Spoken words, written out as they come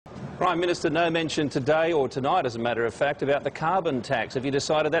Prime Minister, no mention today or tonight, as a matter of fact, about the carbon tax. Have you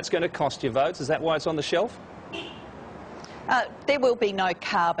decided that's going to cost you votes? Is that why it's on the shelf? There will be no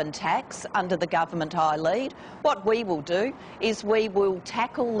carbon tax under the government I lead. What we will do is we will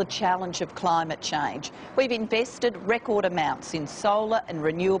tackle the challenge of climate change. We've invested record amounts in solar and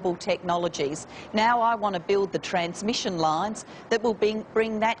renewable technologies. Now I want to build the transmission lines that will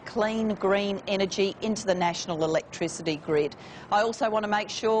bring that clean, green energy into the national electricity grid. I also want to make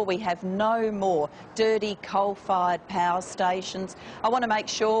sure we have no more dirty coal-fired power stations. I want to make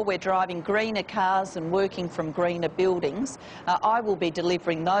sure we're driving greener cars and working from greener buildings. I will be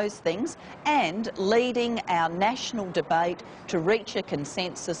delivering those things and leading our national debate to reach a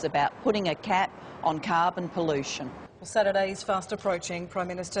consensus about putting a cap on carbon pollution. Well, Saturday is fast approaching. Prime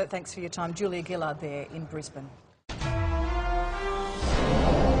Minister, thanks for your time. Julia Gillard there in Brisbane.